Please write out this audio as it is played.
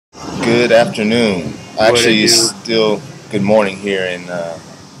Good afternoon. Actually, What it's still good morning here in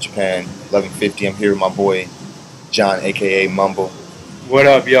Japan. 11:50. I'm here with my boy John, aka Mumbl. What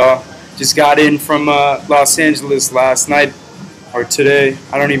up, y'all? Just got in from Los Angeles last night or today.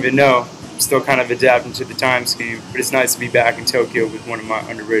 I don't even know. I'm still kind of adapting to the time scheme, but it's nice to be back in Tokyo with one of my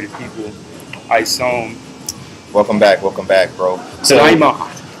underrated people, Isom. Welcome back, bro. So, Tadaima.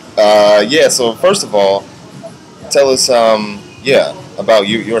 So first of all, tell us, about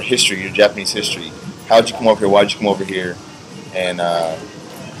your history, your Japanese history. How'd you come over here? Why'd you come over here? And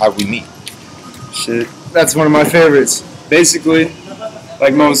how'd we meet? Shit, that's one of my favorites. Basically,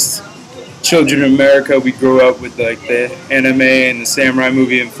 like most children in America, we grew up with like the anime and the samurai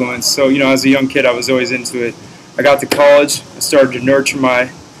movie influence. So, as a young kid, I was always into it. I got to college, I started to nurture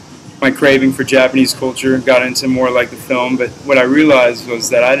my craving for Japanese culture, got into more like the film. But what I realized was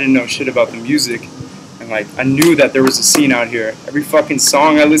that I didn't know shit about the music. And like, I knew that there was a scene out here. Every fucking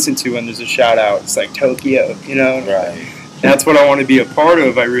song I listen to, and there's a shout out, it's like Tokyo, Right. And that's what I want to be a part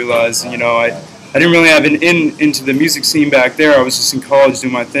of. I realized, I didn't really have an into the music scene back there. I was just in college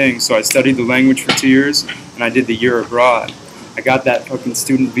doing my thing. So I studied the language for 2 years, and I did the year abroad. I got that fucking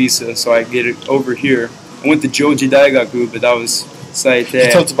student visa, so I get it over here. I went to Joji Daigaku, but that was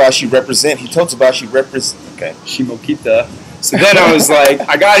Hitotobashi represent. Okay. Shimokita. So then I was like,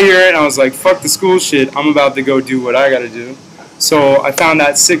 I got here, and I was like, fuck the school shit. I'm about to go do what I gotta do. So I found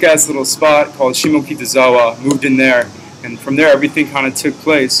that sick-ass little spot called Shimokitazawa, moved in there, and from there everything kind of took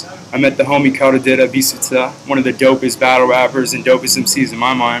place. I met the homie Karodera Bisuta, one of the dopest battle rappers and dopest MCs in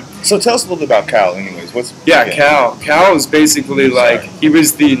my mind. So tell us a little bit about Cal, anyways. Cal. Cal is basically like, he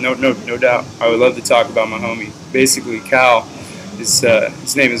was the, no doubt, I would love to talk about my homie. Basically, Cal, his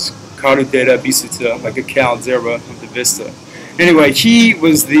name is Karodera Bisuta, like a caldera of the Vista. Anyway, he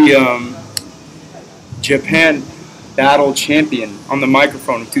was the Japan battle champion on the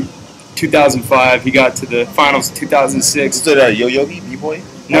microphone of 2005. He got to the finals in 2006. Is it Yo-Yogi, B-Boy?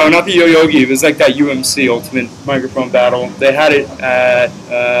 No, not the Yo-Yogi. It was like that UMC, Ultimate Microphone Battle. They had it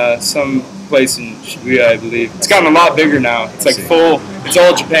at some place in Shibuya, I believe. It's gotten a lot bigger now. It's like full. It's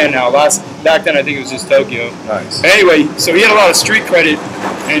all Japan now. Back then, I think it was just Tokyo. Nice. Anyway, so he had a lot of street credit,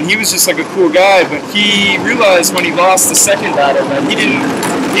 and he was just like a cool guy. But he realized when he lost the second battle that he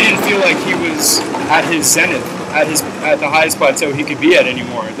didn't feel like he was at his zenith, at the highest plateau he could be at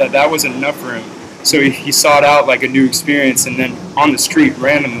anymore. That wasn't enough for him. So he sought out like a new experience, and then on the street,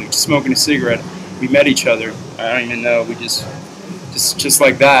 randomly, just smoking a cigarette, we met each other. I don't even know. We just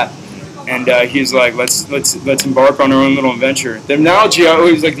like that. And he's like, let's embark on our own little adventure. The analogy I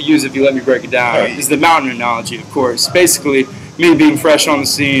always like to use, if you let me break it down, is the mountain analogy, of course. Basically, me being fresh on the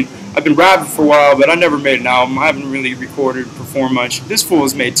scene. I've been rapping for a while, but I never made an album. I haven't really recorded, performed much. This fool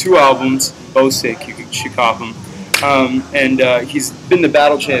has made 2 albums, both sick, you should cop them. And he's been the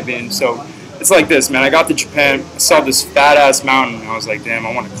battle champion, so it's like this, man. I got to Japan, I saw this fat-ass mountain, and I was like, damn,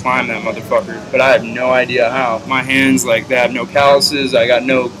 I want to climb that motherfucker. But I had no idea how. My hands, like, they have no calluses, I got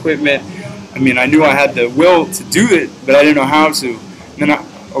no equipment. I mean, I knew I had the will to do it, but I didn't know how to. And then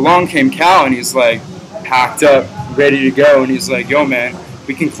along came Cal, and he's like, packed up, ready to go, and he's like, yo, man,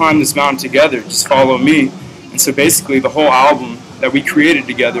 we can climb this mountain together, just follow me. And so basically, the whole album that we created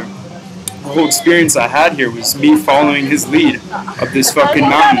together, the whole experience I had here was me following his lead of this fucking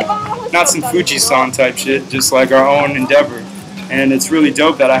mountain. Not some Fuji-san type shit, just like our own endeavor. And it's really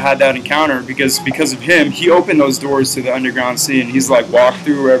dope that I had that encounter because of him, he opened those doors to the underground scene. He's like, walk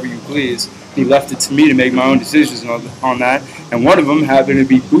through wherever you please. He left it to me to make my own decisions on that. And one of them happened to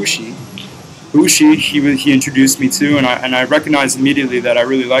be Bushii. Bushii, he introduced me to, and I recognized immediately that I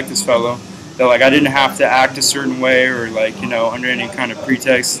really liked this fellow. That like I didn't have to act a certain way or like, under any kind of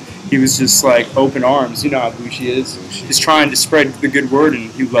pretext. He was just like open arms, you know how Bushii is. Just trying to spread the good word,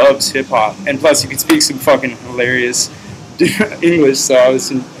 and he loves hip hop. And plus, he could speak some fucking hilarious English, so I was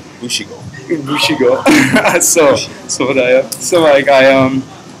in Bushigo. So like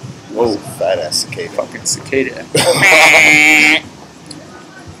whoa, fat ass cicada. Fucking cicada.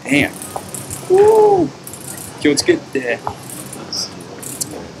 Damn. Woo. Let's get there.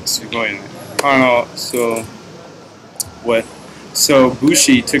 So going. I don't know. So what? So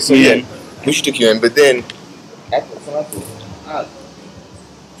Bushii took me in. Bushii took you in, but then.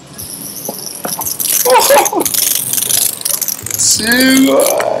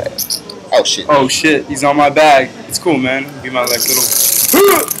 Oh shit! Oh shit! He's on my bag. It's cool, man. Be my like little.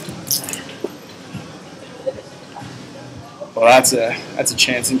 Well, that's a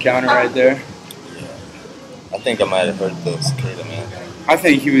chance encounter right there. I think I might have heard the cicada, man. I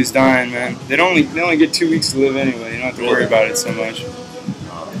think he was dying, man. They only get 2 weeks to live anyway. You don't have to worry about it so much.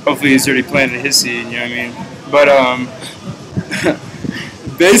 Hopefully he's already planted his seed. You know what I mean? But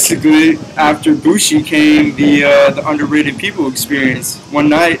basically, after Bushii came the underrated people experience. One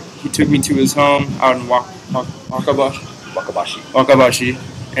night, he took me to his home out in Wakabashi.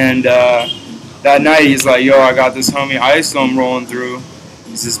 And that night, he's like, yo, I got this homie Isom rolling through.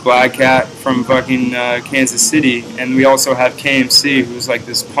 He's this black cat from fucking Kansas City. And we also have KMC, who's like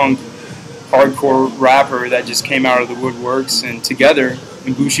this punk hardcore rapper that just came out of the woodworks. And together,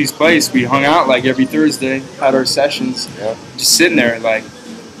 in Bushi's place, we hung out like every Thursday, had our sessions, just sitting there. Like,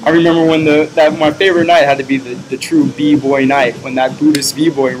 I remember when my favorite night had to be the true b-boy night, when that Buddhist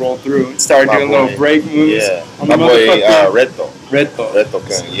b-boy rolled through and started doing little break moves. Yeah, my boy Reto.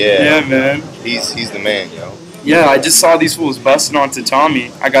 Yeah, man. He's the man, yo. Yeah, I just saw these fools busting on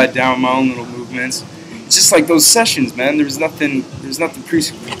tatami. I got down my own little movements. It's just like those sessions, man. There's nothing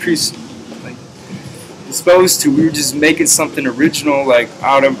exposed to. We were just making something original, like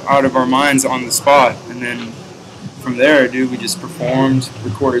out of our minds on the spot, and then from there, dude, we just performed,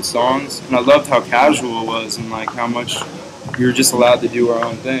 recorded songs, and I loved how casual it was, and like how much we were just allowed to do our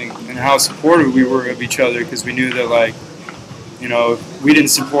own thing, and how supportive we were of each other, because we knew that, like, you know, if we didn't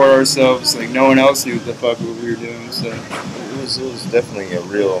support ourselves, like, no one else knew what the fuck what we were doing. So it was definitely a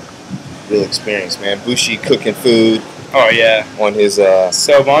real experience, man. Bushii cooking food. Oh yeah. On his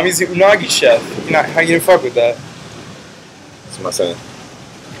So mommy's the unagi chef. How you gonna fuck with that? That's my son.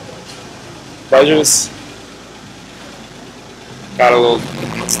 Pleasures. Got a little.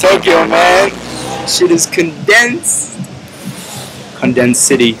 It's Tokyo, man. Shit is condensed. Condensed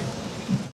city.